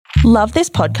Love this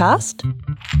podcast?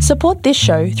 Support this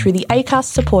show through the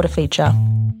Acast supporter feature.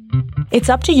 It's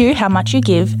up to you how much you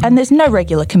give, and there's no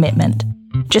regular commitment.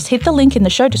 Just hit the link in the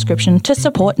show description to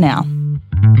support now.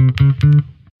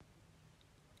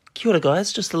 Kia ora,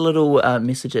 guys. Just a little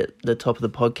message at the top of the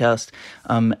podcast.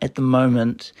 At the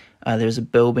moment, there's a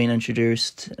bill being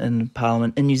introduced in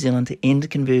Parliament in New Zealand to end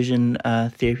conversion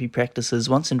therapy practices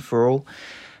once and for all.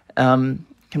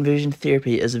 Conversion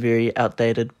therapy is a very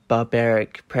outdated,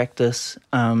 barbaric practice.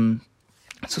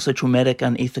 It's also traumatic,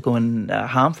 unethical, and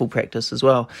harmful practice as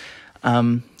well.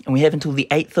 And we have until the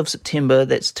 8th of September,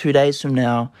 that's 2 days from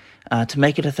now, to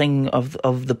make it a thing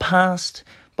of the past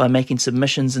by making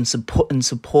submissions in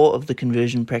support of the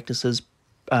conversion practices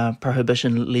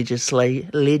prohibition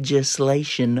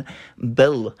legislation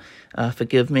bill.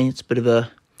 Forgive me, it's a bit of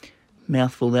a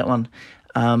mouthful, that one.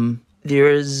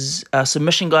 There is a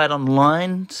submission guide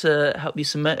online to help you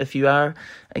submit if you are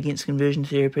against conversion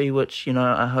therapy, which,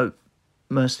 I hope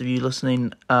most of you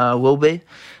listening will be,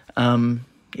 even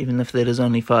if that is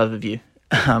only 5 of you.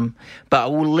 But I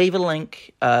will leave a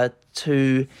link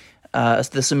to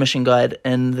the submission guide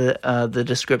in the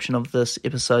description of this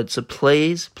episode. So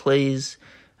please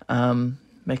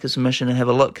make a submission and have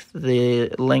a look. The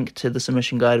link to the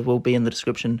submission guide will be in the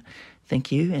description.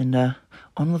 Thank you, and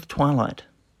on with Twilight.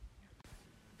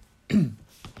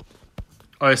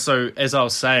 Oh, so as I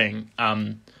was saying,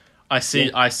 I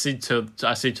said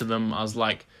to them, I was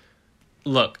like,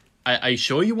 "Look, are you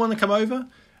sure you want to come over?"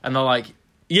 And they're like,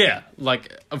 "Yeah,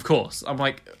 of course." I'm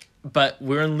like, "But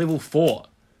we're in level 4,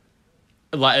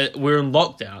 we're in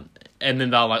lockdown." And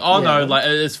then they're like, "Oh no,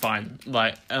 it's fine."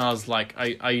 And I was like,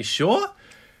 "Are you sure?"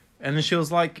 And then she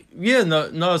was like, "Yeah,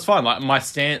 no, it's fine. My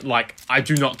stand, I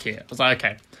do not care." I was like,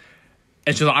 "Okay."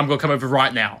 And she's like, "I'm gonna come over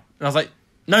right now." And I was like,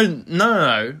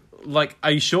 No.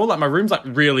 Are you sure? My room's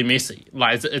really messy.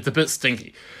 It's a bit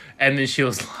stinky. And then she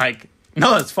was like,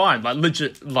 "No, it's fine.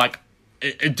 Legit.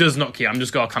 It does not care. I'm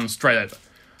just gonna come straight over."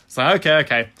 It's like,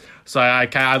 okay. So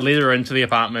I led her into the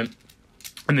apartment,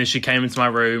 and then she came into my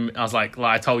room. I was like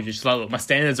I told you. She's like, "Look, my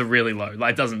standards are really low.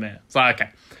 It doesn't matter." It's like,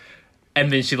 okay.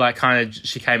 And then she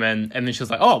she came in, and then she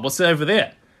was like, "Oh, what's that over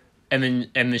there?" And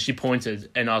then she pointed,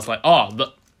 and I was like,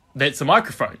 "Oh, that's a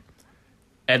microphone."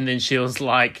 And then she was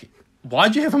like,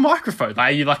 "Why'd you have a microphone?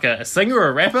 Are you a singer or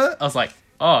a rapper?" I was like,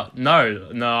 "Oh, no,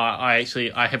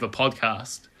 I have a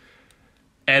podcast."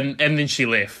 And then she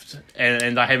left,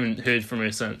 and I haven't heard from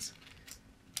her since.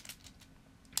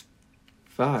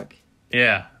 Fuck.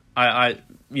 Yeah, I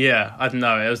don't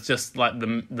know. It was just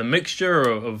the mixture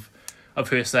of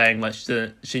her saying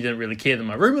she didn't really care that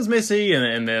my room was messy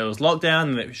and there was lockdown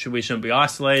and that we shouldn't be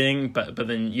isolating, but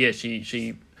then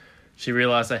she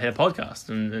realised I had a podcast,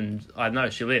 and I don't know,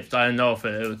 she left. I don't know if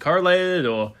it was correlated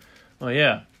or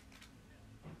yeah.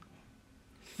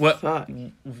 What? Fuck.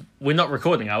 We're not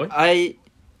recording, are we?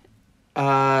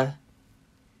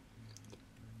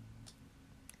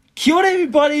 Kia ora,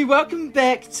 everybody. Welcome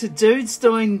back to Dudes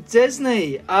Doing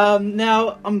Disney.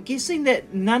 Now, I'm guessing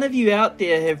that none of you out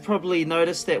there have probably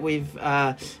noticed that we've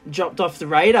dropped off the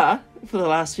radar for the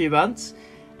last few months.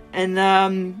 And I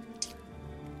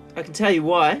can tell you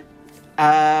why.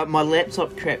 My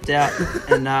laptop crapped out,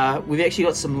 and we've actually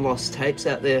got some lost tapes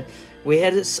out there. We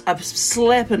had a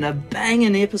slapping, a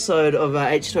banging episode of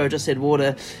H2O Just Had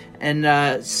Water, and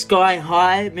Sky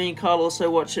High, me and Kyle also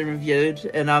watched and reviewed,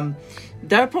 and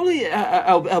they're probably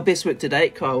our best work to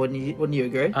date, Kyle, wouldn't you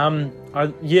agree?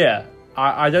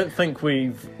 I don't think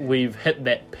we've hit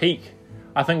that peak.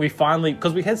 I think we finally,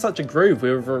 because we had such a groove, we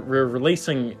were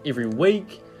releasing every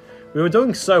week. We were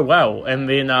doing so well, and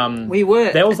then we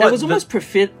were. That was almost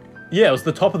prophetic. Yeah, it was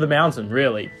the top of the mountain,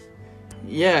 really.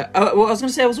 Yeah, well, I was going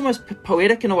to say it was almost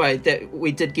poetic in a way that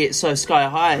we did get so sky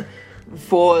high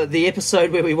for the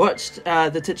episode where we watched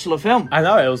the titular film. I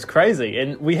know, it was crazy,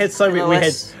 and we had so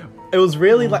many. It was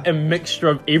really a mixture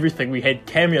of everything. We had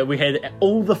cameo, we had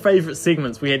all the favourite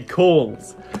segments, we had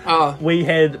calls. Oh, we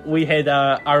had.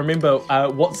 I remember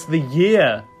what's the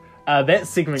year. That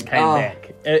segment came back.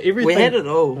 Everything, we had it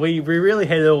all. We really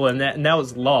had it all, and now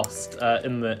it's lost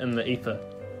in the ether.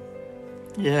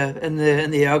 Yeah, in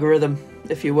the algorithm,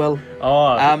 if you will.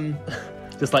 Oh,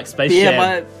 just like Space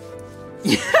Jam.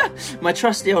 My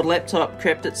trusty old laptop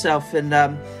crapped itself, and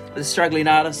the struggling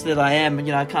artist that I am,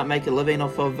 I can't make a living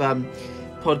off of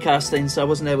podcasting, so I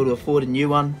wasn't able to afford a new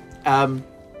one.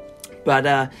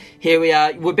 But here we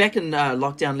are. We're back in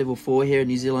lockdown level 4 here in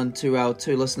New Zealand to our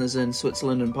 2 listeners in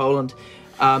Switzerland and Poland.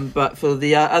 But for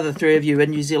the other 3 of you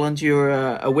in New Zealand, you're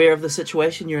aware of the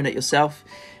situation. You're in it yourself.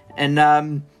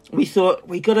 And we thought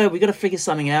we gotta figure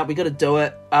something out. We gotta do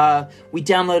it. We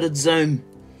downloaded Zoom.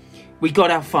 We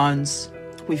got our phones.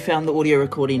 we found the audio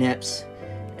recording apps,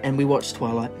 and we watched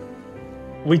Twilight.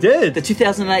 We did. The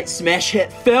 2008 smash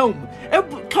hit film.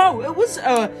 Cole, it was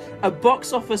a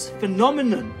box office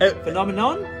phenomenon.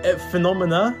 Phenomenon?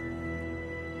 Phenomena.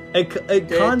 It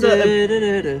kind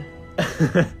of...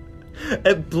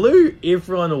 It blew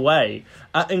everyone away,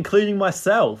 including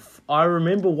myself. I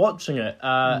remember watching it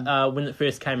when it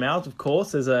first came out, of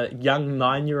course, as a young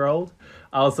 9-year-old.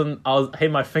 I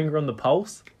had my finger on the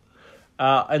pulse.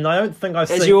 And I don't think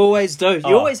As you always do.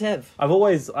 You always have. I've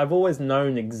always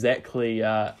known exactly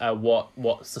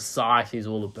what society's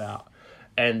all about,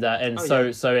 and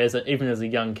so even as a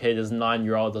young kid, as a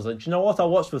 9-year-old, I was like, do you know what? I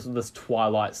watched this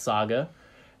Twilight saga,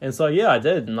 and so yeah, I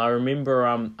did, and I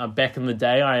remember back in the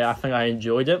day, I think I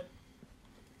enjoyed it,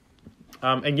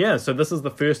 and yeah, so this is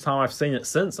the first time I've seen it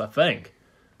since. I think.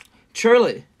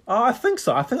 Truly. I think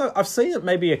so. I think I've seen it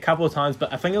maybe a couple of times,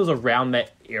 but I think it was around that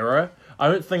era. I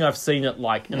don't think I've seen it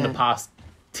in the past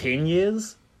 10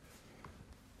 years.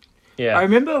 Yeah. I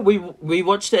remember we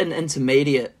watched it in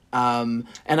intermediate, and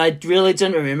I really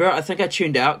didn't remember it. I think I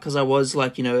tuned out because I was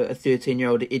like, a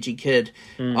 13-year-old edgy kid.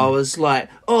 I was like,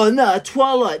 oh no,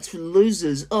 Twilight's for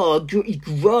losers. Oh,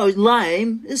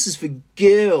 lame. This is for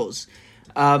girls.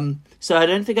 So I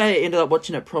don't think I ended up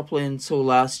watching it properly until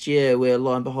last year, where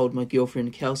lo and behold, my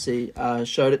girlfriend Kelsey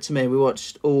showed it to me. We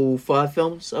watched all 5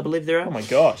 films, I believe there are. Oh my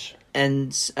gosh.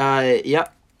 And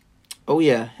yep. Oh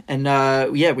yeah. And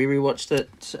we rewatched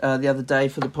it the other day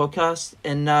for the podcast.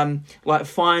 And like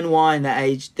fine wine,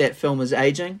 that film is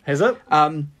aging. Has it?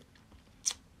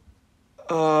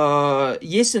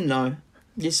 Yes and no.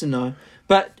 Yes and no.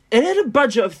 But it had a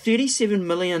budget of $37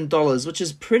 million, which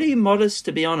is pretty modest,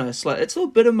 to be honest. Like, it's a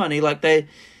bit of money. Like, they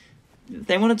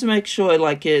wanted to make sure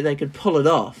they could pull it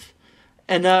off.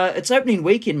 And its opening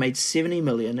weekend made $70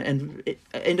 million, and it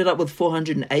ended up with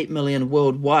 $408 million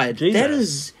worldwide. Jesus. That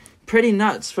is pretty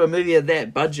nuts for a movie of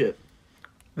that budget.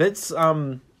 That's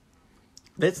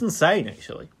insane,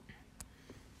 actually.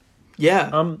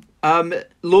 Yeah.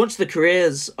 Launched the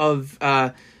careers of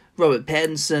Robert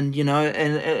Pattinson,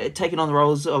 and taking on the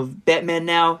roles of Batman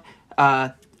now,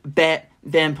 Bat,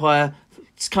 Vampire.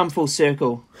 It's come full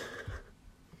circle.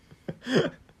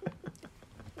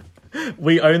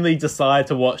 We only decided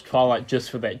to watch Twilight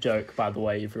just for that joke, by the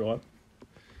way, everyone.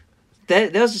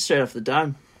 That was just straight off the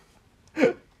dome.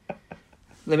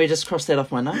 Let me just cross that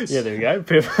off my notes. Yeah, there we go.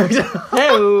 Perfect.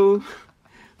 Hello.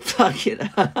 Fuck it.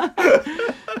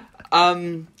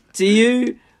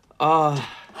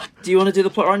 Do you want to do the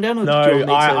plot rundown? Or No, do you want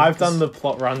me to? I've done the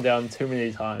plot rundown too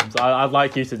many times. I'd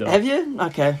like you to do it. Have you?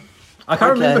 Okay. I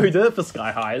can't remember who did it for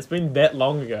Sky High. It's been that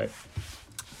long ago.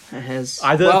 It has.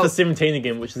 I did it for 17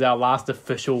 again, which is our last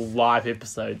official live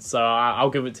episode. So I'll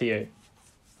give it to you.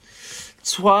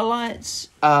 Twilight's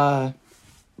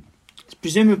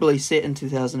presumably set in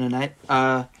 2008.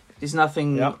 There's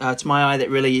nothing to my eye that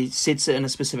really sets it in a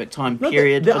specific time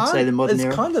period. I'd say the modern era.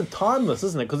 It's kind of timeless,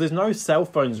 isn't it? Because there's no cell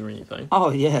phones or anything. Oh,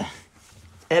 yeah.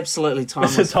 Absolutely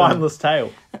timeless. It's a timeless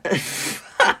tale.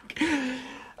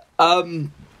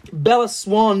 Bella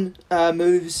Swan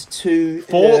moves to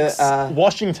Forks,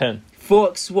 Washington.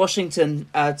 Forks, Washington,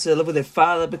 to live with her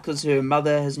father because her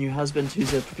mother has a new husband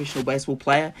who's a professional baseball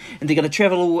player. And they're going to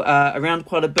travel around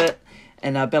quite a bit.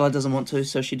 And Bella doesn't want to,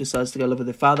 so she decides to go live with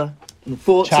her father. And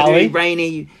Forks, a very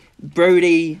rainy,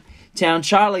 broody town.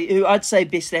 Charlie, who I'd say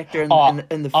best actor in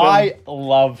the film. I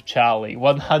love Charlie,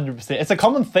 100%. It's a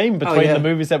common theme between the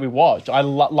movies that we watch. I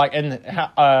like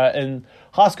in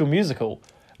High School Musical,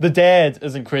 the dad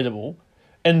is incredible.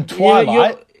 In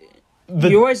Twilight,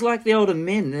 you always like the older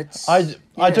men. I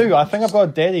do. I think I've got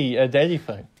a daddy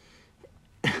thing,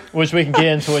 which we can get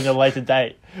into in a later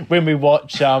date when we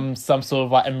watch some sort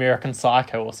of like American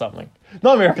Psycho or something.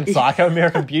 Not American Psycho,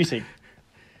 American Beauty.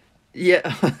 Yeah.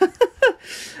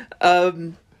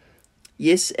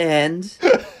 Yes, and that's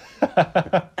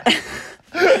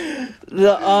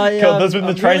when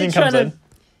the training comes in.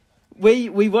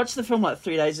 We watched the film like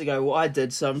 3 days ago. Well, I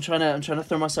did, so I'm trying to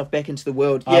throw myself back into the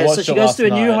world. Yeah, so she goes to a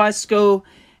new high school,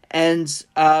 and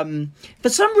for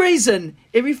some reason,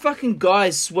 every fucking guy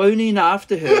is swooning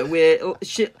after her. Where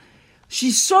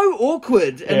she's so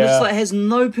awkward and just like has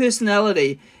no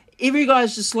personality. Every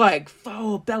guy's just like,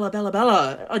 oh, Bella, Bella,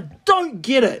 Bella. I don't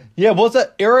get it. Yeah, was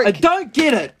it Eric? I don't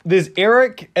get it. There's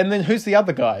Eric, and then who's the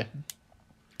other guy?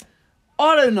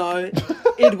 I don't know.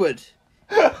 Edward.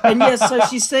 And yeah, so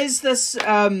she sees this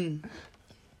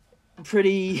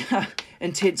pretty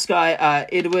intense guy,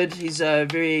 Edward. He's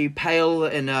very pale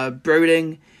and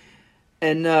brooding.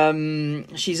 and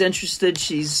she's interested,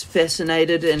 she's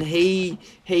fascinated, and he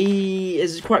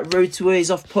is quite rude to her. He's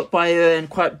off put by her and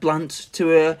quite blunt to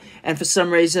her, and for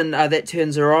some reason that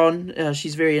turns her on.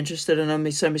 She's very interested in him.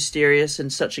 He's so mysterious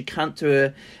and such a cunt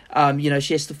to her.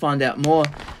 She has to find out more,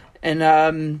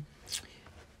 and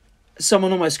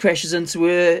someone almost crashes into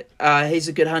her. He's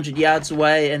a good 100 yards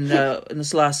away, and in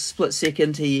this last split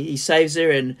second, he saves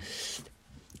her and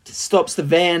stops the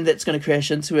van that's going to crash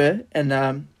into her,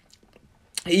 and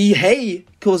he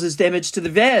causes damage to the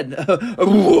van.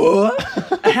 What?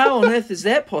 How on earth is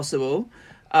that possible?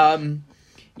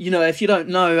 If you don't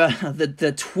know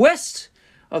the twist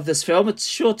of this film, it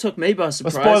sure took me by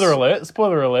surprise. Spoiler alert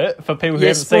for people who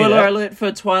haven't seen it. Spoiler alert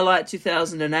for Twilight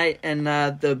 2008 and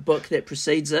the book that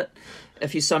precedes it.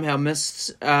 If you somehow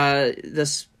missed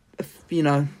this,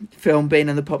 film being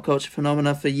in the pop culture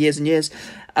phenomena for years and years.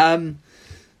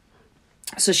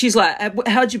 So she's like,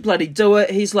 how'd you bloody do it?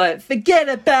 He's like, forget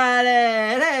about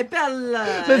it. Hey,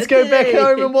 Bella. Let's go back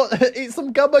home and eat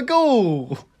some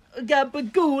gabagool.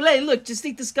 Gabagool. Hey, look, just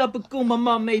eat this gabagool my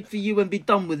mum made for you and be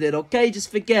done with it, okay? Just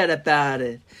forget about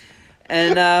it.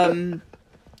 And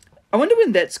I wonder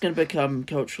when that's going to become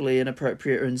culturally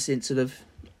inappropriate or insensitive.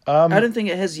 I don't think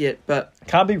it has yet, but...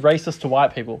 Can't be racist to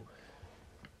white people.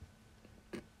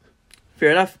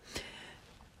 Fair enough.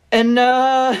 And...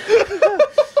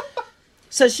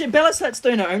 So Bella starts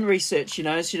doing her own research, She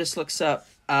just looks up,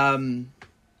 oh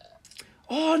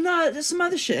no, there's some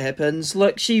other shit happens.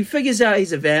 Look, she figures out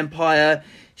he's a vampire.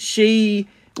 She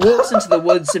walks into the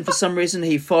woods and for some reason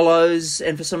he follows,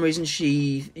 and for some reason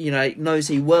she, knows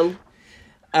he will.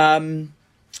 I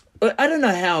don't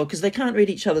know how, because they can't read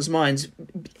each other's minds.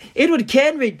 Edward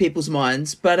can read people's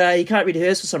minds, but he can't read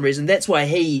hers for some reason. That's why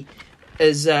he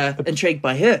is intrigued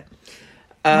by her.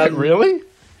 Wait, really?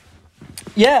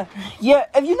 Yeah.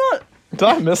 Have you not... Did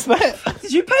I miss that?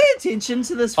 Did you pay attention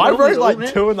to this film? I wrote like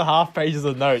 2.5 pages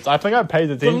of notes. I think I paid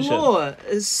attention. The lore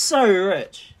is so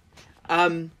rich.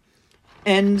 Finds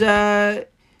out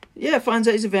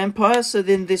he's a vampire, so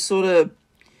then this sort of...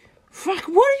 Fuck,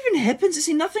 what even happens?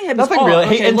 Nothing happens. Nothing really.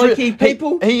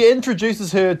 Okay, he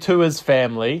introduces her to his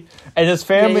family, and his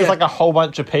family is like a whole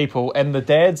bunch of people, and the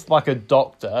dad's like a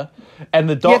doctor, and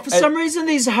the doctor... for some reason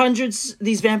these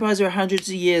vampires are hundreds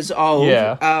of years old.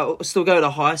 Yeah. Still go to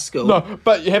high school. No,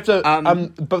 but you have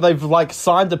to... but they've like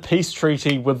signed a peace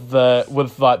treaty with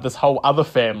like this whole other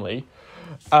family,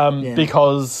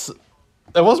 because...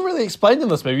 It wasn't really explained in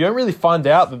this movie. You don't really find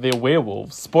out that they're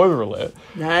werewolves. Spoiler alert.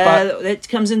 No, that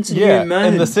comes into New Moon.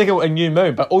 In the second in New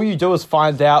Moon. But all you do is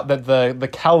find out that the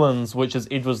Cullens, which is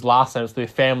Edward's last name, it's their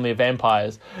family of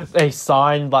vampires, they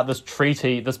signed like this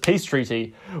peace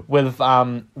treaty with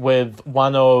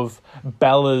one of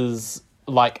Bella's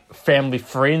like family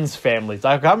friends' families.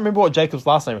 I can't remember what Jacob's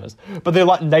last name is, but they're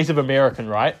like Native American,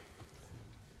 right?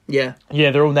 Yeah.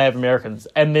 Yeah, they're all Native Americans.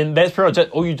 And then that's pretty much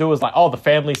it. All you do is like, the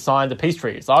family signed a peace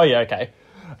treaty. It's, oh, yeah, okay.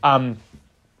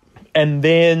 And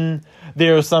then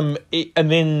there are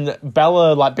and then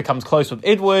Bella like becomes close with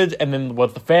Edward and then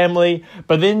with the family.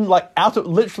 But then like out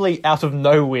of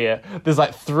nowhere, there's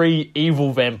like 3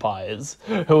 evil vampires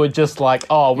who are just like,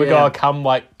 we're going to come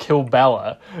like kill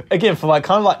Bella. Again, for like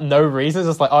kind of like no reason. It's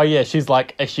just like, oh yeah, she's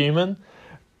like a human.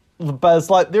 But it's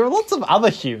like, there are lots of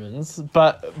other humans,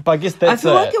 but I guess that's I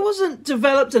feel like it wasn't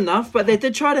developed enough, but they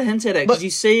did try to hint at it, because you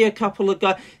see a couple of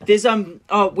guys... There's,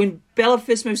 when Bella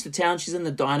first moves to town, she's in the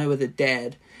diner with her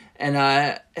dad,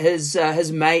 and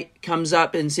his mate comes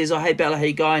up and says, oh, hey, Bella, how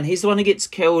you going? He's the one who gets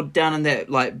killed down in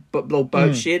that, like, little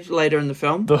boat shed later in the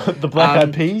film. The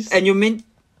black-eyed peas? And you're meant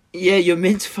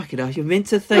to fuck it up. You're meant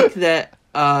to think that...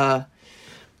 that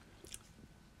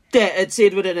it's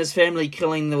Edward and his family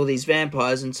killing all these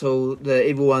vampires until the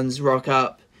evil ones rock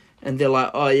up and they're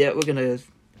like, oh yeah, we're gonna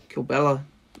kill Bella,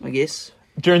 I guess.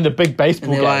 During the big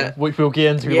baseball game, like, which we'll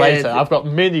get into later. I've got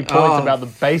many points about the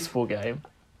baseball game.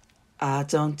 I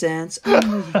don't dance,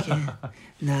 oh you can,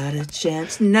 not a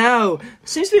chance. No,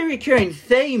 seems to be a recurring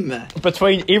theme.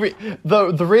 Between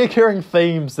the recurring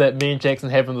themes that me and Jackson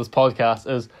have in this podcast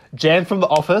is Jan from The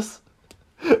Office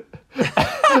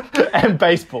and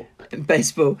baseball.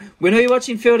 Baseball. When are you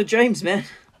watching Field of Dreams, man?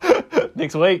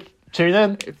 Next week. Tune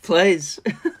in. Please.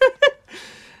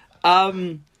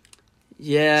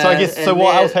 Yeah. So I guess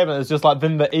what else happened is just like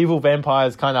then the evil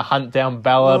vampires kind of hunt down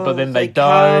Bella, but then they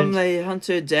don't. They hunt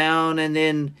her down, and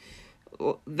then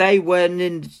they win,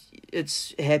 and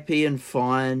it's happy and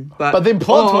fine. But then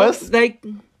plot twist.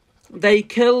 They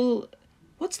kill.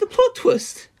 What's the plot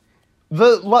twist?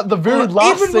 The very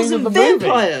last scene of the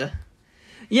vampire. movie.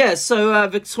 Yeah, so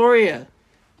Victoria,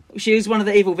 she was one of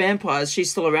the evil vampires. She's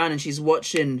still around and she's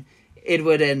watching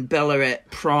Edward and Bella at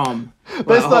prom. That's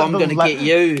Like, I'm going to get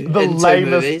you the in 2 lamest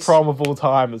movies. prom of all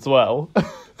time as well.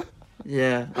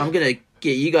 Yeah, I'm going to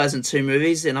get you guys in 2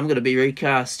 movies, and I'm going to be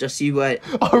recast. Just you wait.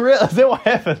 Oh, really? Is that what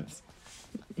happens?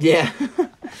 Yeah.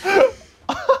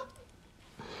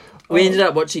 We ended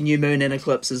up watching New Moon and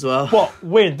Eclipse as well. What?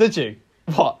 When? Did you?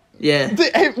 What? Yeah.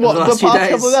 What? The last few past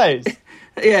couple of days?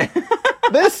 Yeah.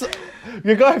 This...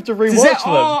 You're going to have to rewatch Is that- them.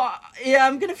 oh, yeah,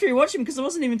 I'm going to rewatch them because I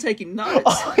wasn't even taking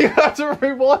notes. You have to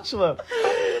rewatch them.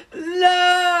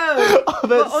 No! But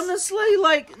that's- honestly,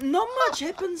 like, not much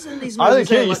happens in these I don't movies.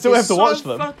 care, eh? you Like, still they're have to watch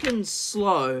them. so fucking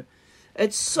slow.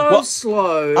 It's so What?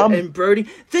 slow and brooding.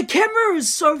 The camera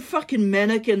is so fucking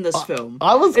manic in this film.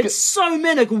 It's so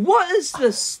manic. What is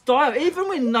this style? Even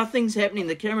when nothing's happening,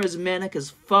 the camera is manic as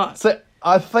fuck. So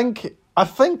I think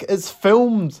it's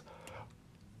filmed.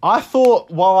 I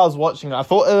thought while I was watching it, I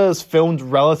thought it was filmed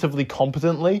relatively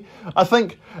competently. I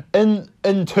think in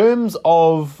terms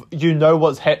of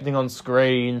what's happening on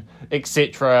screen,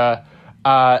 etc.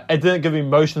 It didn't give me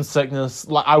motion sickness.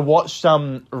 Like I watched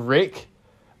Wreck,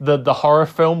 the horror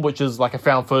film, which is like a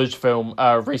found footage film,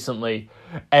 recently,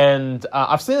 and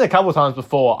I've seen it a couple of times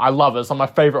before. I love it. It's like my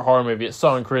favorite horror movie. It's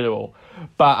so incredible.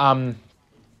 But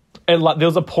and like there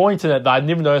was a point in it that I'd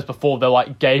never noticed before that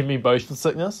like gave me motion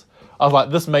sickness. I was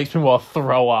like, this makes me want to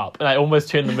throw up, and I almost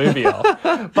turned the movie off.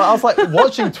 But I was like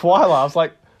watching Twilight. I was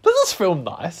like, this is filmed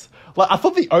nice. Like I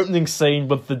thought the opening scene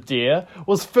with the deer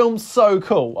was filmed so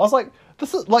cool. I was like,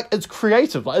 this is like it's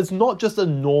creative. Like it's not just a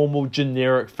normal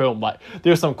generic film. Like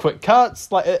there are some quick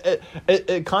cuts. Like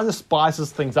it kind of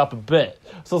spices things up a bit.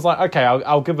 So it's like, okay,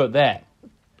 I'll give it that.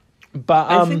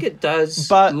 But I think it does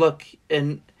look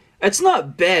in... It's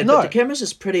not bad, No. but the camera's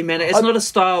just pretty manic. It's not a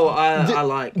style I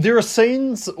like. There are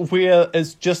scenes where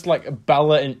it's just like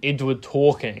Bella and Edward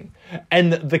talking,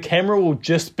 and the camera will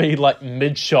just be like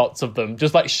mid shots of them,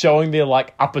 just like showing their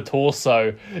like upper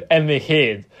torso and their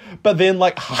head. But then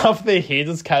like half their head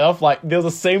is cut off. Like there was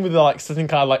a scene where they're like sitting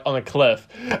kind of like on a cliff,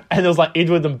 and it was like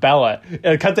Edward and Bella. And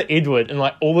it cut to Edward, and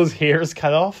like all his hair is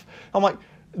cut off. I'm like,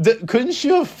 couldn't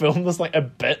you have filmed this like a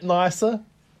bit nicer?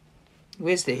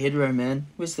 Where's the headroom, man?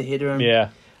 Where's the headroom? Yeah.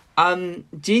 Do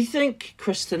you think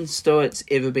Kristen Stewart's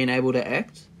ever been able to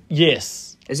act?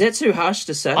 Yes. Is that too harsh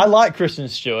to say? I like Kristen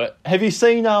Stewart. Have you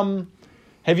seen I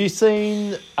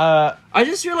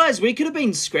just realised we could have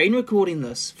been screen recording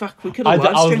this. Fuck, we could have live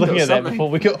I was streamed looking it or at that something. before.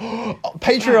 We could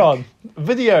Patreon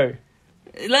video.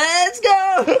 Let's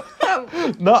go!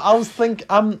 No, I was thinking.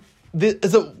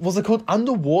 Was it called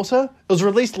Underwater? It was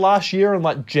released last year in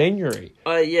like January.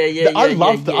 Yeah. I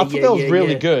loved it. I thought that was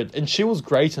really yeah. good, and she was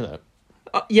great in it.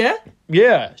 Yeah?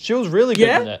 Yeah, she was really good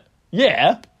Yeah? in it.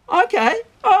 Yeah, Okay.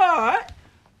 Alright.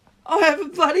 I'll have a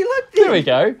bloody look then. there we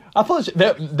go. I thought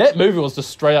that movie was just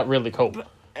straight up really cool.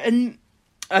 And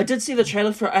I did see the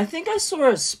trailer for it. I think I saw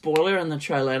a spoiler in the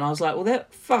trailer, and I was like, well,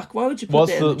 why would you put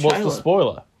that in the trailer? What's the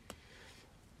spoiler?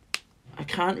 I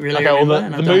can't really Okay, well, remember.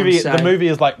 and I the don't wanna movie say. the movie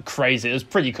is like crazy. It was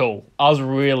pretty cool. I was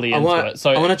really into it.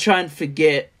 So I want to try and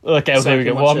forget. okay, well, so there I we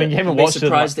can go. Well, watch I mean, it you haven't and be watched it in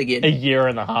surprised like again. a year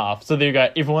and a half. So there you go.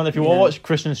 Everyone, if you want to watch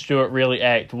Kristen Stewart really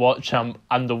act, watch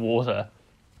Underwater.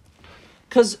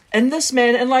 Because in this,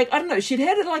 man, and like, I don't know, she'd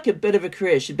had like a bit of a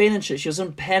career. She'd been in shit. She was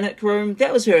in Panic Room.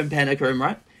 That was her in Panic Room,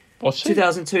 right? Was she?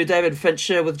 2002, David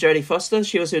Fincher with Jodie Foster.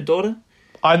 She was her daughter.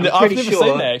 I've pretty never sure.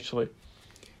 seen that actually.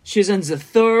 She was in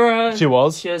Zathura. She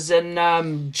was. She was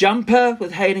in Jumper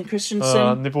with Hayden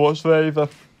Christensen. Never watched that either.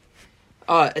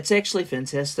 Oh, it's actually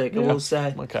fantastic, I Yeah. will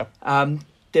say. Okay.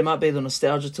 There might be the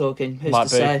nostalgia talking, who's Might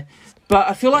to be. say. But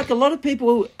I feel like a lot of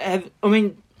people have, I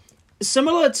mean,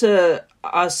 similar to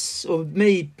us, or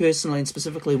me personally, and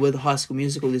specifically with High School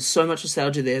Musical, there's so much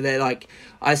nostalgia there that, like,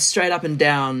 I straight up and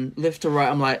down, left to right,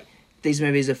 I'm like, these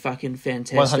movies are fucking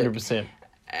fantastic. 100%.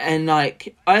 And,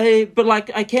 like, I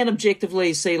can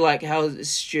objectively see, like, how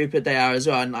stupid they are as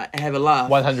well, and, like, have a laugh.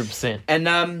 100%.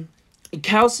 And,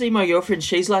 Kelsey, my girlfriend,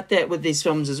 she's like that with these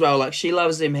films as well. Like, she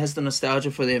loves them, has the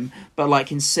nostalgia for them, but, like,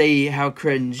 can see how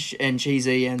cringe and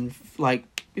cheesy and,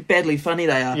 like, badly funny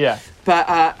they are. Yeah. But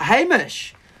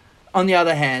Hamish, on the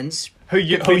other hand... Who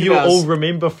you good friend of ours- all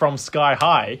remember from Sky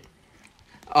High.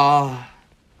 Oh...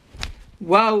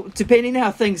 Well, depending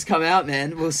how things come out,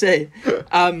 man, we'll see.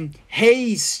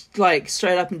 He's, like,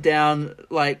 straight up and down,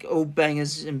 like, all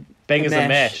bangers and Bangers and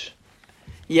Mash.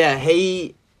 Yeah,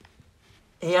 he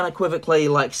unequivocally,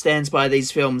 like, stands by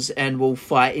these films and will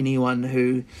fight anyone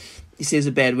who says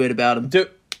a bad word about him.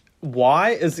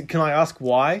 Why? Can I ask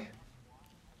why?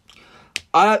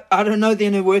 I don't know the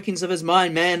inner workings of his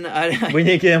mind, man. We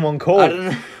need to get him on call. I don't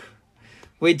know.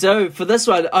 We do. For this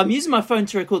one, I'm using my phone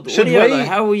to record the Should audio, we? though.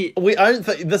 How are we... I don't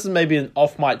think this is maybe an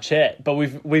off mic chat, but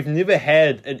we've never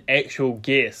had an actual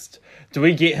guest. Do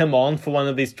we get him on for one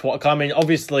of these? I mean,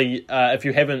 obviously, if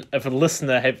you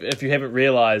haven't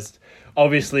realised,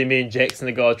 obviously, me and Jackson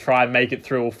are going to try and make it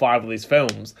through all 5 of these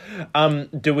films.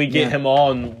 Do we get him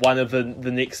on one of the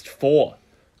next 4?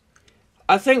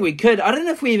 I think we could. I don't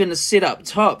know if we even set up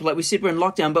top. Like we said, we're in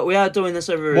lockdown, but we are doing this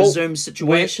over a Zoom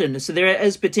situation. So there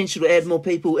is potential to add more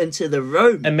people into the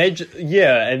room. Imagine,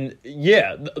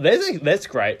 that's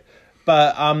great.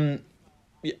 But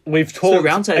we've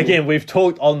talked again. We've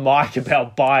talked on mic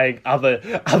about buying other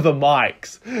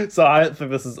mics. So I don't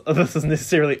think this is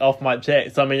necessarily off mic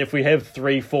chat. So I mean, if we have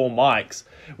 3-4 mics,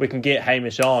 we can get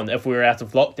Hamish on if we're out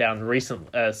of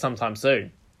lockdown sometime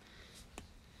soon.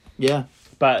 Yeah.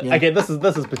 But again, this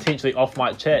is potentially off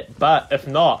mic chat. But if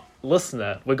not,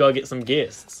 listener, we gotta get some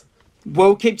guests.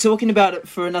 We'll keep talking about it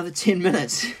for another 10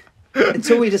 minutes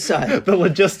until we decide. The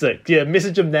logistics, yeah.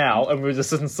 Message him now, and we'll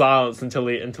just sit in silence until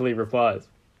he replies.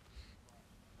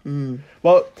 Well,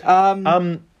 what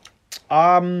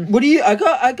do you? I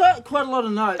got quite a lot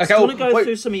of notes. Okay, I want to go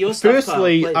through some of your stuff.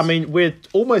 Firstly, Carl, I mean, we're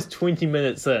almost 20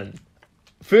 minutes in.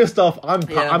 First off,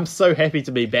 I'm so happy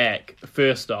to be back.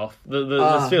 First off,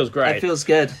 this feels great. It feels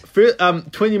good.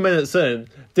 20 minutes in,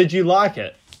 did you like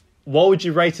it? What would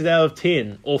you rate it out of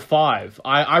 10 or 5?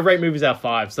 I rate movies out of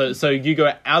 5. So you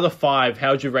go out of 5.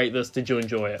 How would you rate this? Did you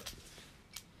enjoy it?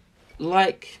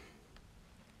 Like,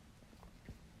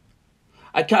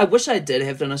 I wish I did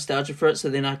have the nostalgia for it, so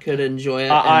then I could enjoy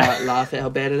it and laugh at how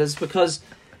bad it is, because.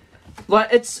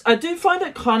 Like I do find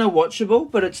it kind of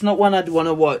watchable, but it's not one I'd want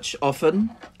to watch often.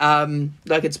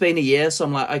 Like it's been a year, so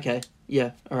I'm like, okay,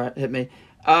 yeah, all right, hit me.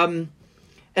 And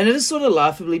it is sort of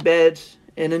laughably bad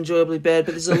and enjoyably bad,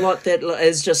 but there's a lot that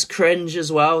is just cringe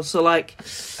as well. So like,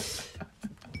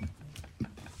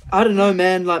 I don't know,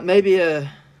 man. Like maybe a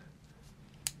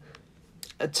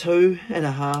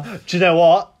 2.5. Do you know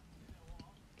what?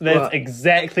 That's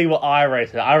exactly what I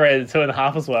rated. I rated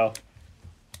 2.5 as well.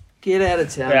 Get out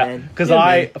of town, man. Because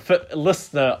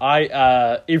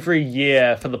every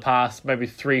year for the past maybe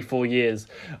 3-4 years,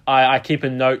 I keep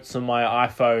a notes on my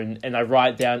iPhone and I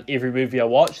write down every movie I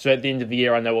watch. So at the end of the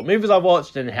year, I know what movies I've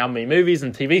watched and how many movies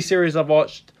and TV series I've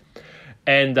watched.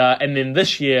 And then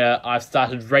this year, I've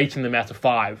started rating them out of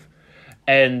 5.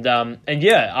 And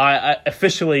I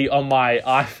officially on my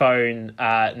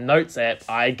iPhone notes app,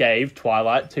 I gave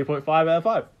Twilight 2.5 out of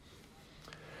 5.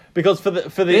 Because for the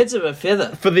birds of a feather,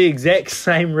 for the exact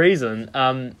same reason,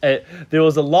 there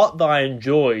was a lot that I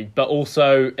enjoyed, but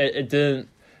also it didn't.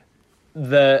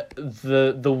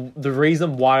 The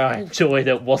reason why I enjoyed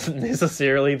it wasn't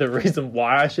necessarily the reason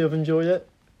why I should have enjoyed it.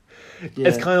 Yeah.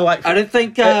 It's kind of like I don't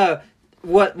think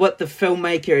what the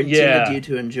filmmaker intended you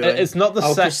to enjoy. It's not the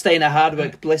same. Christina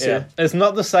Hardwick, bless her. It's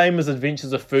not the same as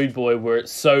Adventures of Food Boy, where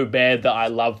it's so bad that I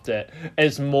loved it.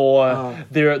 It's more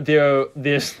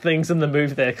there's things in the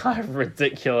movie that are kind of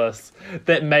ridiculous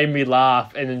that made me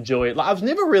laugh and enjoy it. Like I was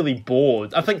never really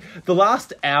bored. I think the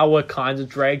last hour kind of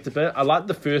dragged a bit. I liked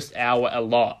the first hour a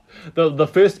lot. The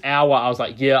first hour I was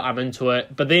like, yeah, I'm into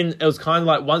it. But then it was kind of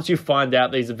like once you find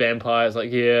out these are vampires,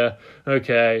 like, yeah,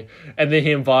 okay. And then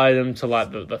he invited them to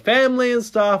like the family and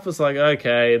stuff. It's like,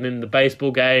 okay. And then the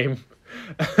baseball game,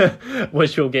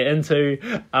 which we'll get into.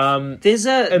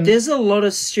 There's a lot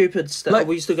of stupid stuff. Like, are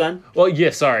we still going? Well,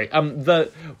 yeah, sorry.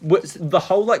 The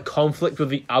whole like conflict with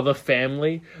the other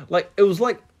family, like it was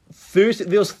like 30.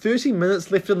 There was 30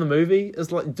 minutes left in the movie.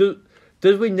 It's like,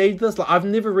 did we need this? Like, I've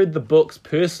never read the books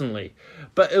personally,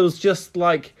 but it was just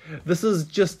like, this is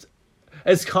just,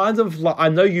 it's kind of like, I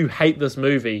know you hate this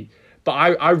movie, but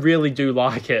I really do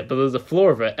like it, but there's a flaw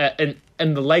of it.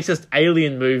 In the latest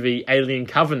Alien movie, Alien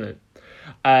Covenant,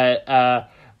 Jackson's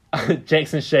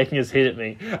shaking his head at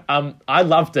me. I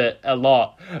loved it a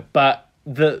lot, but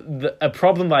a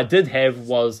problem I did have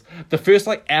was the first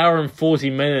like hour and 40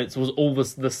 minutes was all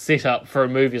the setup for a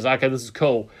movie. It's like, okay, this is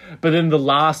cool. But then the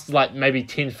last like maybe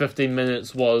 10-15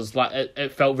 minutes was like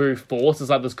it felt very forced. It's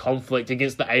like this conflict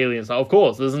against the aliens. Like, of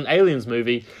course, there's an aliens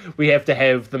movie. We have to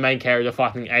have the main character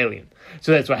fighting an alien.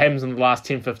 So that's what happens in the last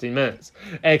 10-15 minutes.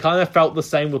 And it kind of felt the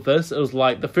same with this. It was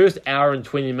like the first hour and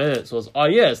 20 minutes was, oh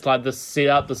yeah, it's like this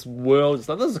setup, this world. It's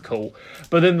like, this is cool.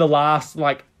 But then the last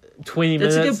like 20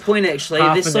 minutes. That's a good point, actually.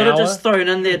 They're sort of just thrown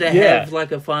in there to have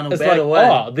like a final battle.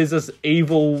 Like, there's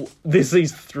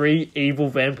these 3 evil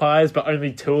vampires, but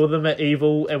only 2 of them are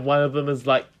evil, and one of them is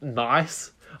like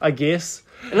nice, I guess.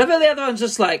 I love how the other one's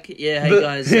just like, yeah, hey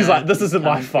guys. He's like, this isn't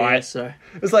my fight. Yeah, so.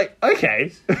 It's like,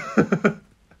 okay.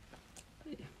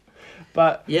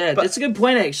 But that's a good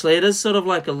point, actually. It is sort of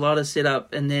like a lot of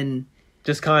setup, and then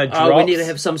just kind of drops. Oh, we need to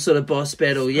have some sort of boss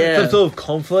battle, yeah. Some sort of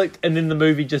conflict, and then the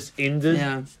movie just ended.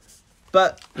 Yeah.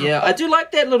 But yeah, I do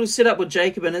like that little setup with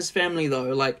Jacob and his family,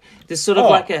 though. Like, there's sort of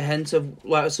like a hint of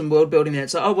like some world building there.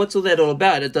 It's like, what's all that all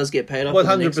about? It does get paid off.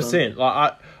 100%.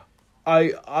 Like,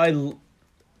 I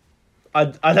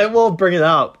don't want to bring it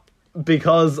up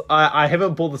because I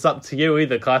haven't brought this up to you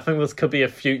either, because I think this could be a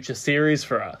future series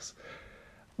for us.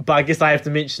 But I guess I have to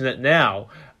mention it now.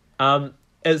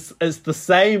 It's the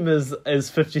same as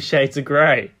 50 Shades of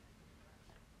Grey.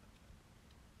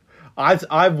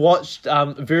 I've watched in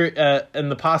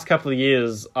the past couple of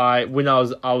years. When I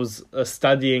was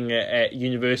studying at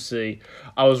university,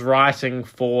 I was writing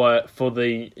for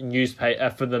the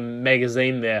newspaper, for the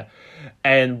magazine there,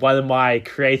 and one of my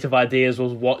creative ideas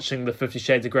was watching the 50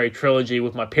 Shades of Grey trilogy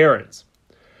with my parents,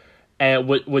 and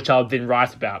which I would then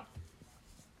write about.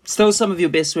 Still some of your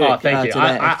best work. Oh, thank you.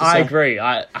 I agree.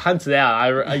 I hunted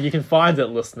out. You can find it,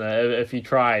 listener, if you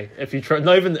try.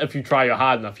 Not even if you try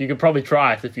hard enough. You could probably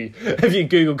try it if you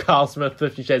Google Carl Smith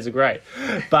 50 Shades of Grey.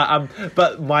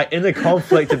 But my inner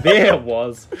conflict there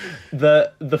was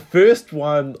the first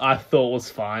one I thought was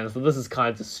fine. So this is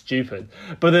kind of stupid.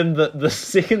 But then the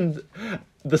second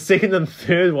and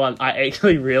third one I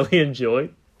actually really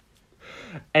enjoyed.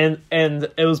 And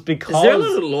it was because... Is there a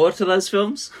lot of lore to those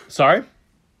films? Sorry?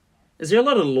 Is there a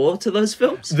lot of lore to those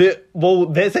films? Well,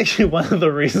 that's actually one of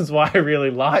the reasons why I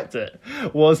really liked it,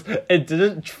 was it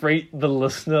didn't treat the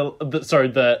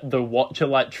watcher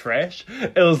like trash.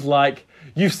 It was like,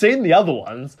 you've seen the other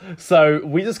ones, so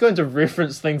we're just going to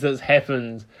reference things that's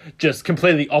happened just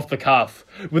completely off the cuff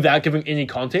without giving any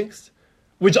context,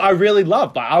 which I really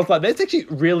loved. Like, I was like, that's actually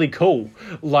really cool.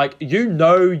 Like,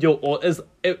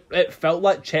 it felt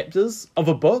like chapters of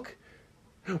a book,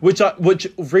 which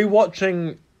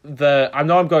rewatching... I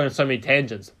know I'm going on so many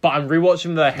tangents, but I'm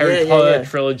rewatching the Harry Potter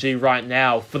trilogy right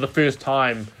now for the first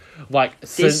time.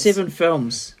 There's 7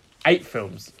 films. 8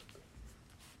 films.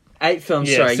 8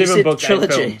 films, yeah, sorry. 7 books,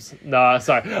 trilogy. 8 films. No,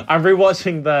 sorry. I'm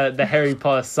rewatching the Harry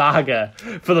Potter saga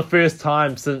for the first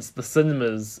time since the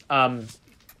cinemas. I'm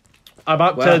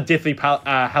up to Deathly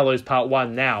Hallows Part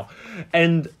 1 now.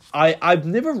 And I've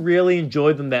never really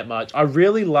enjoyed them that much. I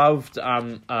really loved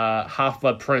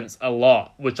Half-Blood Prince a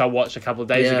lot, which I watched a couple of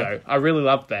days ago. I really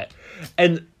loved that.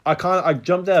 And I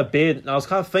jumped out of bed and I was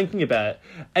kind of thinking about it.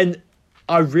 And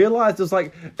I realized it's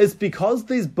because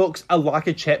these books are like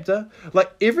a chapter.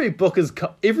 Like, every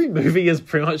movie is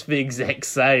pretty much the exact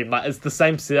same. Like, it's the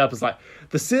same setup. It's like,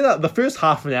 the setup, the first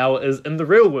half an hour is in the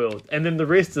real world, and then the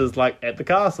rest is like at the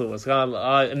castle. It's kind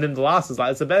of and then the last is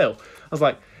like, it's a battle. I was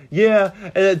like, yeah,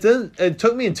 and it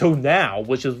took me until now,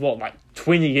 which is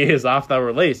 20 years after they were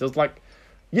released. It was like,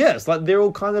 yeah, it's like they're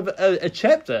all kind of a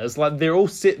chapter. It's like they're all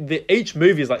set. Each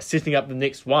movie is like setting up the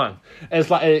next one. And it's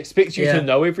like it expects you to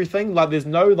know everything. Like there's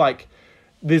no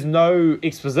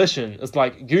exposition. It's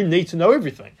like you need to know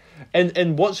everything.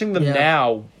 And watching them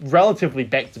now, relatively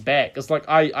back to back, it's like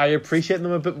I appreciate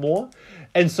them a bit more.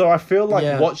 And so I feel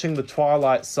like watching the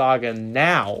Twilight Saga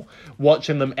now,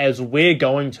 watching them as we're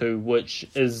going to, which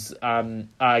is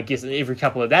I guess every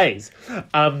couple of days.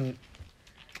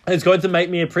 It's going to make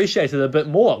me appreciate it a bit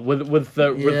more with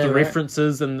the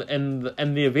references and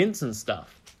the events and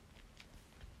stuff.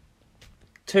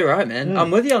 Too right, man.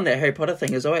 I'm with you on that Harry Potter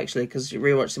thing as well, actually, because you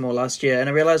rewatched them all last year, and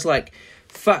I realised,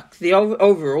 the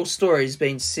overall story's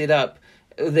been set up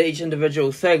with each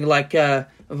individual thing.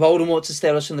 Voldemort's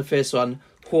established in the first one,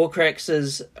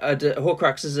 Horcruxes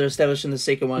are established in the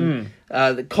second one.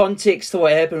 The context to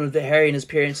what happened with Harry and his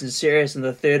parents and Sirius in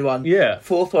the third one. Yeah.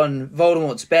 Fourth one,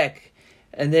 Voldemort's back.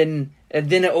 And then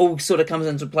it all sort of comes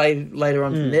into play later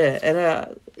on from there.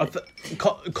 And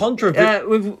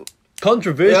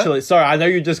controversially, sorry, I know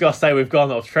you just got to say we've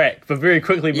gone off track, but very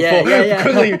quickly before,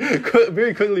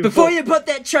 before you put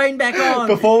that train back on,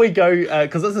 before we go,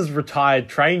 because this is retired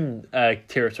train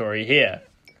territory here,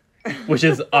 which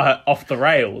is off the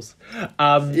rails.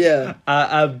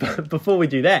 Before we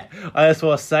do that, I just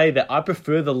want to say that I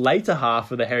prefer the later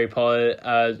half of the Harry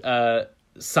Potter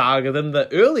saga than the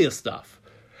earlier stuff.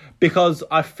 Because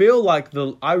I feel like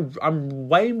I'm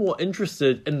way more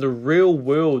interested in the real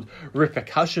world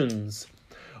repercussions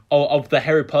of the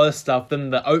Harry Potter stuff than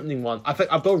the opening one. I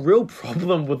think I've got a real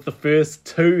problem with the first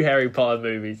 2 Harry Potter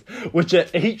movies, which are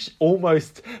each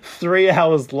almost 3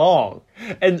 hours long,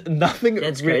 and nothing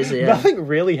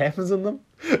really happens in them.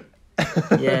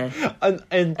 Yeah,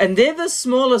 and they're the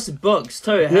smallest books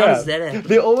too. How does that happen?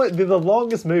 They're the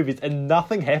longest movies, and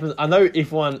nothing happens. I know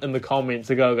everyone in the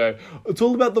comments are going to go, it's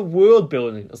all about the world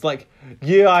building. It's like,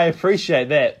 yeah, I appreciate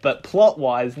that, but plot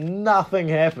wise, nothing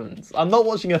happens. I'm not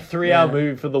watching a 3-hour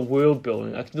movie for the world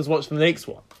building. I can just watch the next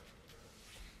one.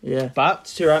 Yeah, But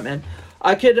it's too right, man.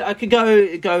 I could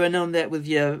go in on that with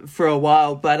you for a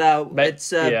while, but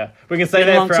it's we can say been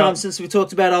a that long for time since we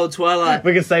talked about old Twilight.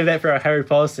 we can save that for our Harry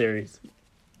Potter series.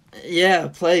 Yeah,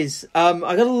 please. I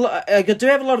do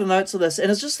have a lot of notes on this,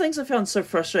 and it's just things I found so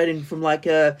frustrating from like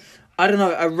a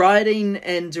writing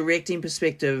and directing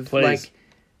perspective. Please. Like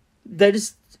they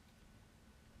just,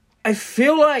 I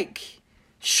feel like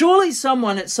surely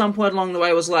someone at some point along the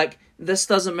way was like, this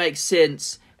doesn't make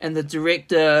sense, and the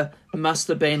director must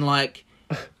have been like,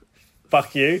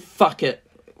 Fuck you. fuck it,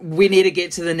 we need to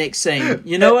get to the next scene.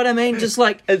 You know what I mean? Just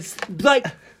like It's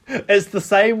it's the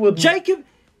same with Jacob.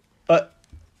 So,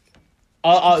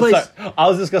 Please. I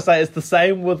was just gonna say it's the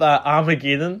same with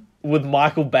Armageddon with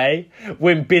Michael Bay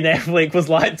when Ben Affleck was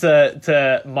like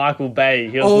to Michael Bay.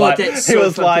 He was like, that's he so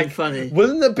was fucking like, funny.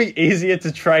 wouldn't it be easier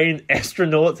to train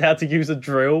astronauts how to use a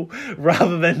drill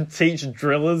rather than teach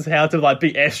drillers how to like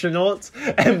be astronauts?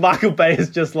 And Michael Bay is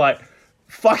just like,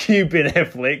 fuck you, Ben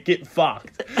Affleck, get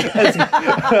fucked.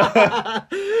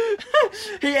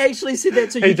 He actually said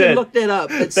that, so you He can did. look that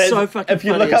up. It's so fucking If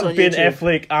you funny. look It's up on Ben YouTube.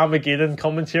 Affleck Armageddon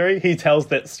commentary, he tells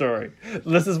that story.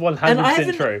 This is 100%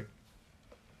 haven't- true.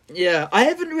 Yeah, I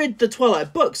haven't read the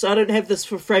Twilight books. I don't have this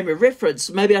for frame of reference.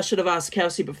 Maybe I should have asked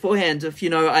Kelsey beforehand if,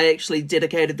 I actually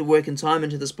dedicated the work and time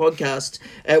into this podcast.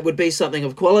 It would be something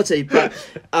of quality. But,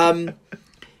 so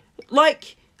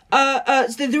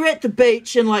they're at the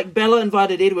beach and, like, Bella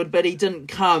invited Edward, but he didn't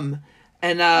come.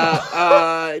 And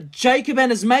Jacob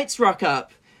and his mates rock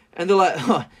up. And they're like,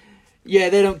 oh, yeah,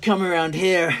 they don't come around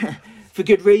here. For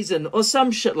good reason, or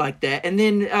some shit like that. And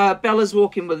then Bella's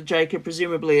walking with Jacob,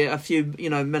 presumably a few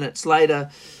minutes later,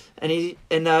 and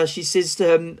she says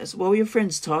to him, "What were your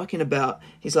friends talking about?"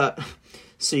 He's like,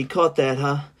 "So you caught that,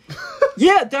 huh?"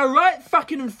 Yeah, they're right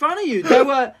fucking in front of you. They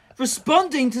were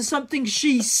responding to something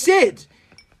she said.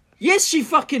 Yes, she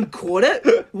fucking caught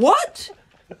it. What?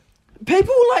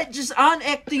 People just aren't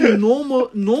acting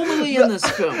normally in this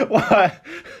film. Why?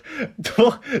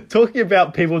 Talking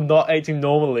about people not acting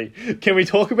normally, can we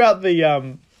talk about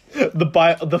the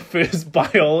first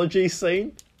biology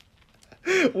scene?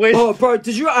 When Oh, bro,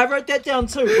 I wrote that down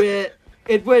too, where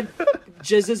Edward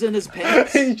jizzes in his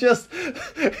pants. he just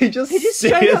He just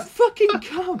straight up fucking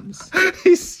comes.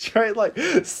 he straight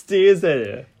stares at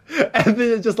her. And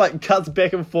then it just cuts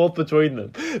back and forth between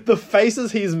them. The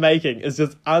faces he's making is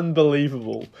just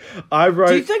unbelievable.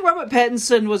 Do you think Robert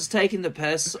Pattinson was taking the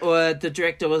piss, or the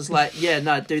director was like, yeah,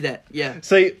 no, do that, yeah,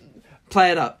 See,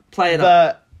 play it up.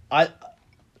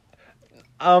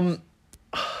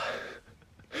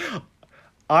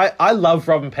 I love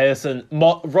Robert Pattinson.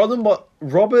 Modern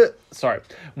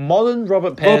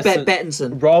Robert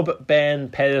Pattinson. Rob Van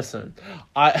Pattinson.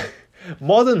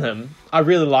 Modern him, I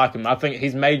really like him. I think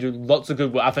he's made lots of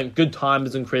good work. I think Good Time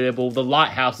is incredible. The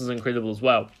Lighthouse is incredible as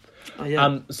well. Oh,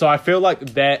 yeah. So I feel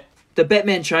like that the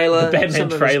Batman trailer.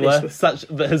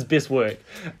 his best work.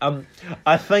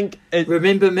 I think it.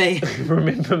 Remember Me.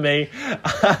 Remember Me.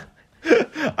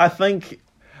 I think.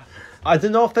 I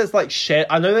don't know if that's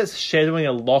I know that's shadowing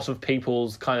a lot of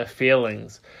people's kind of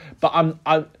feelings, but I'm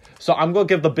going to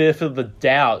give the benefit of the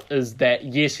doubt is that,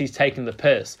 yes, he's taking the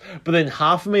piss. But then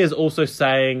half of me is also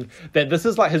saying that this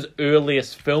is his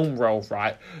earliest film role,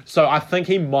 right? So I think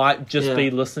he might just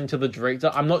be listening to the director.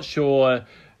 I'm not sure.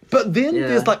 But then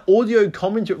there's audio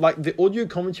commentary, the audio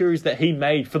commentaries that he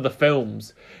made for the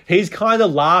films. He's kind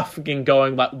of laughing and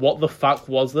going what the fuck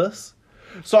was this?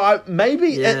 So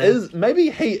maybe he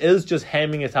is just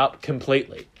hamming it up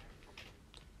completely.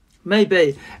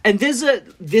 Maybe. And there's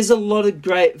a lot of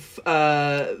great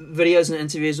videos and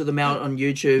interviews with him out on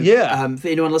YouTube. Yeah. For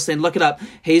anyone listening, look it up.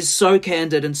 He's so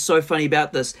candid and so funny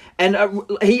about this. And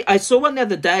I saw one the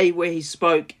other day where he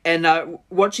spoke, and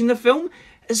watching the film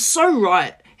is so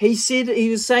right. He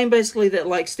was saying basically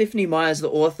that Stephenie Meyer's the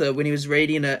author, when he was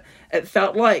reading it, it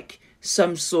felt like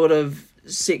some sort of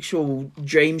sexual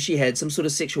dream she had, some sort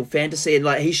of sexual fantasy, and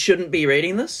he shouldn't be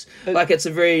reading this. It's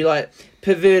a very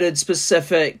perverted,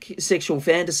 specific sexual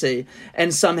fantasy,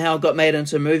 and somehow got made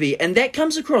into a movie. And that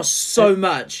comes across so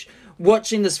much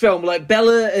watching this film.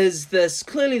 Bella is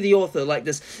clearly the author,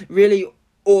 this really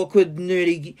awkward,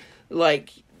 nerdy,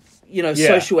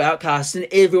 social outcast, and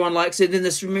everyone likes her. Then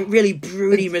this really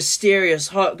broody, mysterious,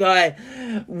 hot guy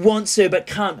wants her but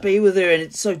can't be with her, and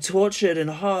it's so tortured and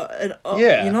hot. And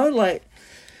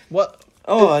what?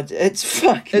 Oh, it's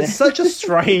fucking. It's such a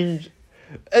strange.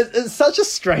 It's such a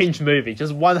strange movie.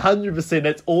 Just 100%.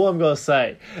 That's all I'm gonna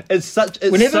say.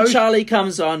 Whenever Charlie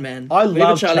comes on, man.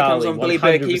 Whenever Charlie comes on, Billy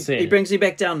Burke, 100%. he brings me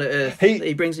back down to earth.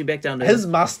 He brings me back down to his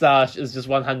earth. mustache is just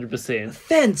 100%.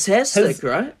 Fantastic,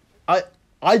 right?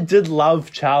 I did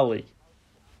love Charlie.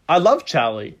 I love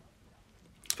Charlie.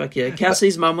 Fuck yeah.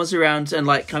 Kelsey's mum was around and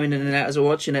like coming in and out as we're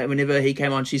watching it. Whenever he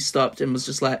came on, she stopped and was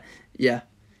just like, yeah.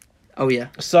 Oh yeah.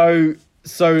 So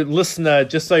listener,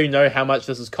 just so you know how much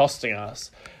this is costing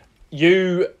us,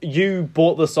 you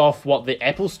bought this off the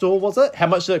Apple Store, was it? How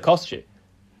much did it cost you?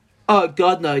 Oh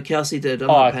God, no, Kelsey did. I'm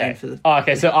not paying for the. Oh,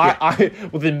 okay. So I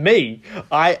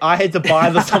had to buy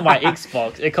this on my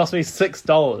Xbox. It cost me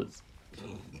 $6.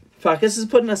 Fuck, this is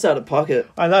putting us out of pocket.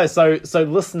 I know. So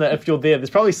listener, if you're there,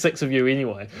 there's probably 6 of you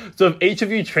anyway. So if each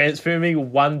of you transfer me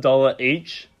 $1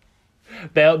 each,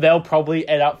 they'll probably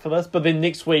add up for this. But then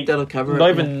next week, that'll cover it.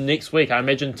 Not even next week. I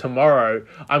imagine tomorrow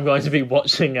I'm going to be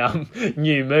watching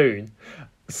New Moon.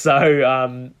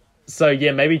 So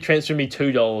yeah, maybe transfer me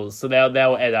 $2. So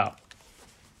they'll add up.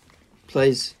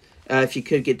 Please, if you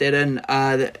could get that in,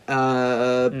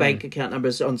 bank account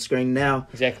numbers on screen now.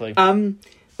 Exactly.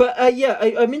 But yeah,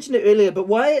 I mentioned it earlier, but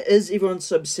why is everyone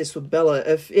so obsessed with Bella?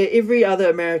 If every other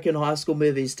American high school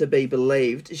movie is to be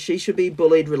believed, she should be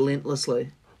bullied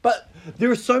relentlessly. But there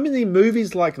are so many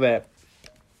movies like that.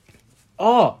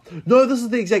 Oh, no, this is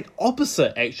the exact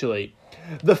opposite, actually.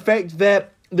 The fact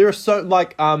that there are so,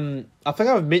 like, I think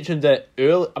I've mentioned it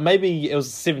earlier, maybe it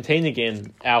was 17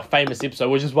 again, our famous episode,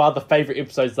 which is one of the favourite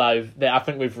episodes that I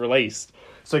think we've released.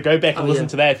 So go back and listen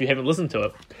to that if you haven't listened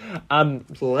to it.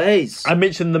 Please. I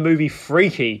mentioned the movie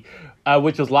Freaky,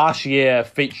 which was last year,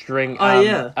 featuring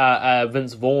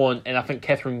Vince Vaughn, and I think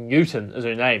Catherine Newton is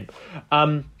her name,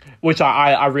 which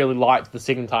I really liked the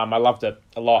second time. I loved it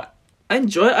a lot. I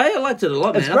liked it a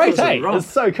lot, man. It's great, hey? It's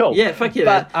so cool. Yeah, fuck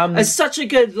yeah, man. It's such a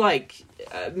good, like,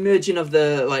 merging of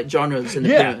the, like, genres in the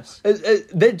premise.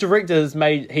 That director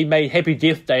made Happy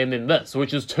Death Day and then this,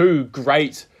 which is 2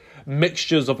 great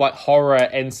mixtures of like horror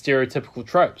and stereotypical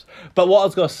tropes. But what I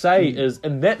was going to say is,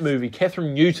 in that movie,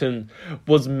 Catherine Newton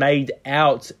was made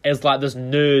out as like this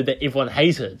nerd that everyone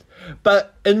hated.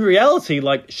 But in reality,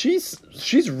 like, she's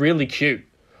really cute.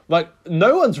 Like,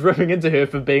 no one's ripping into her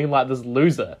for being like this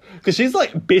loser, because she's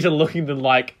like better looking than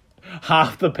like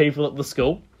half the people at the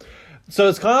school. So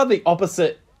it's kind of the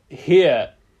opposite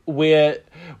here, where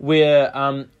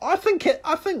I think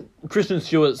Kristen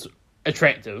Stewart's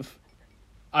attractive.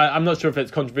 I'm not sure if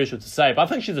it's controversial to say, but I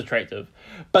think she's attractive.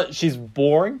 But she's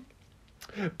boring.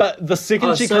 But the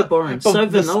second boring, so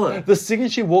vanilla. The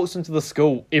second she walks into the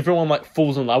school, everyone like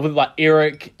falls in love with like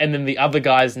Eric, and then the other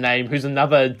guy's name, who's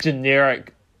another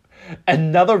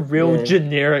real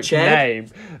generic Chad? name.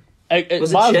 It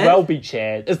might as well be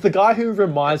Chad. It's the guy who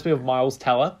reminds me of Miles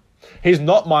Teller. He's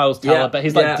not Miles Teller, but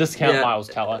he's like discount Miles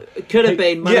Teller. Could have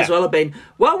been, might as well have been.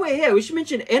 While we're here, we should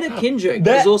mention Anna Kendrick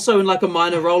is also in like a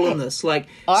minor role in this. Like,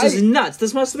 this is nuts.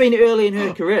 This must have been early in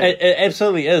her career. It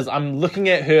absolutely is. I'm looking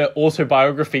at her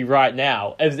autobiography right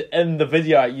now. In the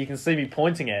video, you can see me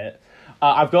pointing at it.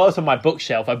 I've got it on my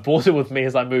bookshelf. I bought it with me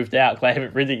as I moved out because I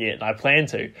haven't read it yet, and I plan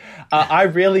to. I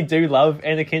really do love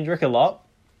Anna Kendrick a lot.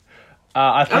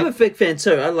 I'm a big fan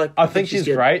too. I think she's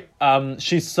great.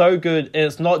 She's so good, and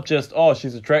it's not just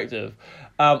she's attractive.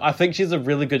 I think she's a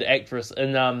really good actress,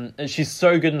 and she's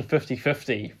so good in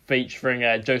 50-50, featuring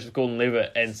Joseph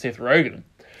Gordon-Levitt and Seth Rogen.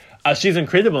 She's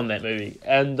incredible in that movie,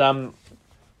 and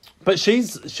but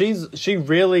she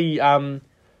really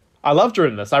I loved her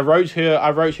in this. I wrote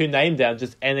her name down,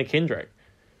 just Anna Kendrick,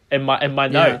 in my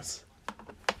notes.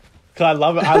 Cause I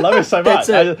love it. I love her so much.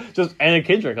 Just Anna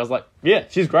Kendrick. I was like, yeah,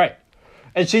 she's great.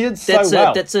 And she did so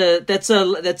well. That's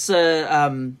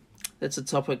a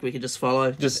topic we could just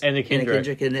follow. Just Anna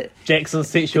Kendrick in it. Jackson's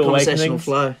Sexual Awakening.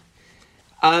 Flow.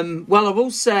 Well, I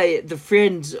will say the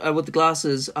friend with the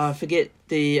glasses. I forget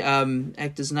the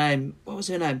actor's name. What was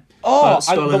her name?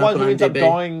 The one who ended up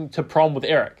going to prom with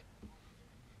Eric.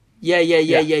 Yeah. Know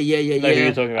who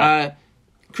you're talking about.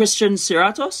 Christian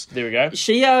Serratos. There we go.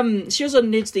 She was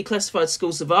on Ned's Declassified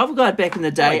School Survival Guide back in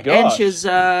the day, and she was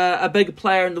a big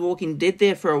player in The Walking Dead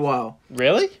there for a while.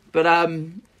 Really? But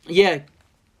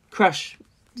crush,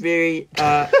 very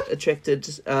attracted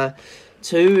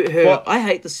to her. Well, I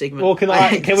hate the segment. Well,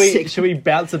 should we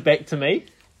bounce it back to me?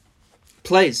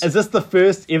 Please. Is this the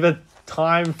first ever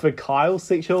time for Kyle's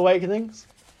sexual awakenings?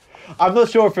 I'm not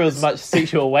sure if it was much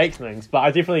sexual awakenings, but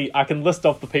I can list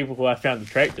off the people who I found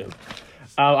attractive.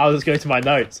 I'll just go to my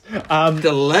notes.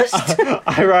 The list?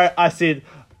 I said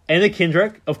Anna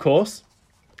Kendrick, of course.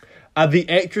 The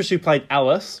actress who played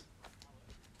Alice.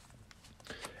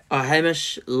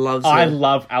 Hamish loves her. I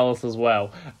love Alice as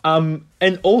well.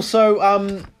 And also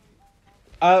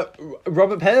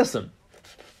Robert Pattinson.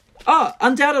 Oh,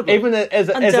 undoubtedly. Even as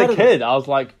a kid, I was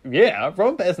like, yeah,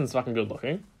 Robert Pattinson's fucking good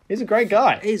looking. He's a great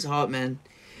guy. He's hot, man.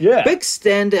 Yeah. Big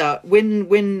standout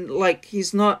when like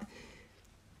he's not.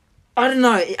 I don't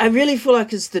know. I really feel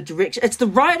like it's the direction. It's the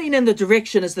writing and the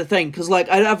direction is the thing. Because, like,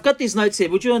 I've got these notes here.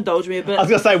 Would you indulge me a bit? I was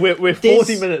going to say, we're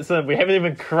 40 minutes in. We haven't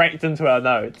even cracked into our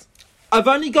notes. I've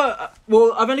only got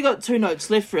 2 notes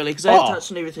left, really, because I haven't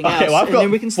touched on everything else. Well, and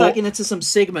then we can start getting into some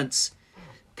segments.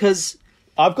 Because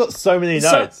I've got so many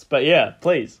notes, but yeah,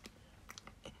 please.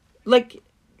 Like,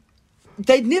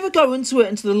 they'd never go into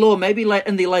the lore, maybe like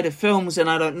in the later films, and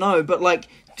I don't know, but, like,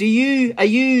 are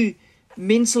you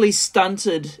mentally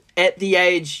stunted at the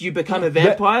age you become a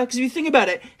vampire? Because if you think about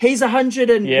it, he's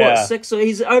 106, or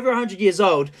he's over 100 years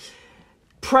old,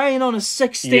 preying on a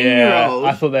 16-year-old. Yeah,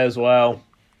 I thought that as well.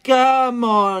 Come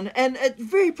on. And it's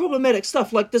very problematic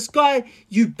stuff. Like, this guy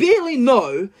you barely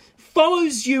know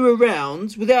follows you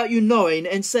around without you knowing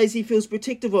and says he feels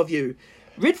protective of you.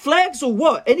 Red flags or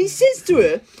what? And he says to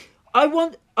her, I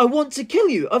want to kill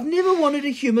you. I've never wanted a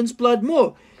human's blood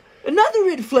more. Another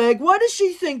red flag. Why does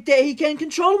she think that he can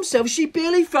control himself? She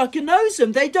barely fucking knows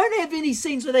him. They don't have any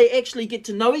scenes where they actually get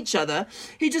to know each other.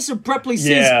 He just abruptly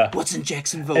says, what's in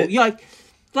Jacksonville?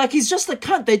 Like he's just a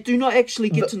cunt. They do not actually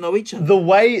get to know each other.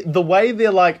 The way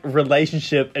their like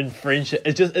relationship and friendship,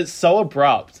 it's so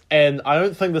abrupt, and I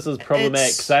don't think this is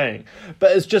problematic saying,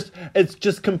 but it's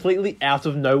just completely out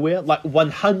of nowhere, like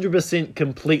 100%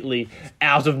 completely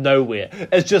out of nowhere.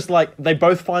 It's just like they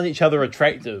both find each other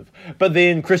attractive, but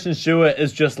then Kristen Stewart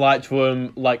is just like to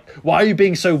him, like, why are you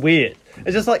being so weird?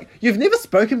 It's just like, you've never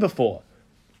spoken before.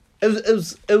 I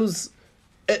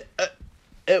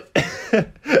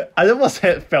don't want to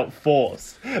say it felt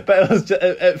forced, but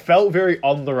it felt very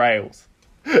on the rails.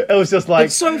 It was just like,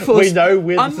 it's so forced. We know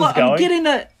where this is going.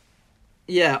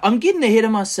 I'm getting ahead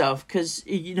of myself because,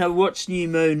 watch New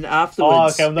Moon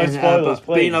afterwards. Oh, okay, no spoilers,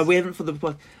 please. But, we haven't for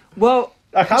the... Well...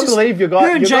 I can't believe you got...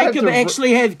 Her and Jacob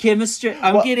actually have chemistry.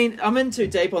 I'm in too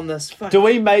deep on this. Fuck. Do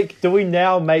we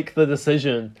now make the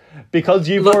decision? Because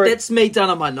you've that's me done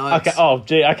on my notes.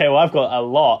 Okay, okay, well, I've got a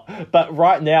lot. But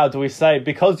right now, do we say,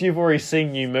 because you've already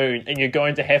seen New Moon, and you're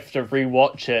going to have to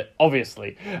rewatch it,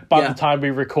 obviously, by the time we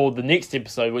record the next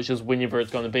episode, which is whenever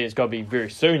it's going to be very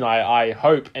soon, I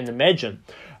hope and imagine.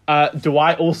 Do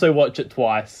I also watch it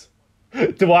twice?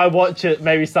 Do I watch it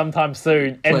maybe sometime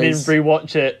soon, and then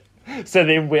rewatch it, so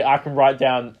then I can write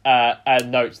down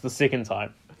notes the second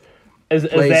time? Is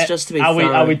that, just to be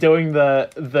are we doing the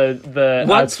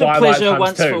once for Twilight pleasure,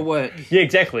 once 2? For work? Yeah,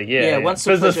 exactly. Yeah. Once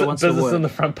for pleasure, once for work. Business in the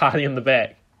front, party in the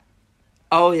back.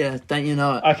 Oh yeah, don't you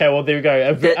know it? Okay, well there we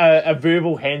go. A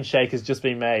verbal handshake has just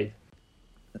been made.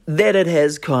 That it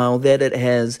has, Kyle. That it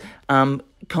has.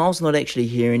 Kyle's not actually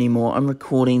here anymore. I'm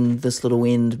recording this little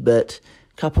end, but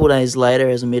a couple of days later,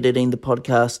 as I'm editing the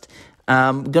podcast.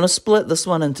 We're going to split this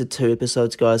one into 2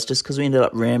 episodes, guys, just because we ended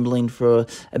up rambling for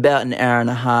about an hour and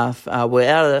a half. We're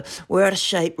out of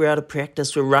shape, we're out of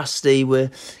practice, we're rusty,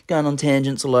 we're going on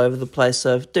tangents all over the place,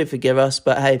 so do forgive us.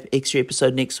 But hey, extra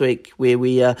episode next week where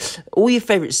we all your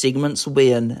favourite segments will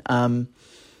be in. And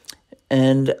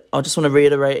I just want to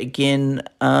reiterate again,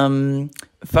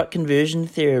 fuck conversion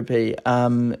therapy.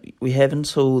 We have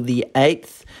until the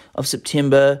 8th of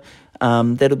September.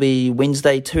 That'll be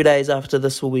Wednesday, 2 days after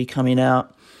this will be coming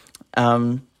out.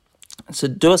 So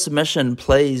do a submission,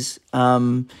 please.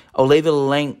 I'll leave a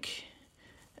link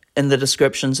in the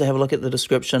description, so have a look at the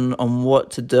description on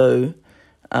what to do.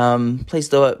 Please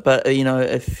do it. But,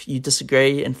 if you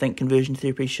disagree and think conversion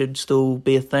therapy should still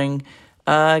be a thing,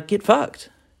 get fucked.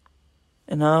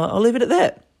 And I'll leave it at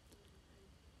that.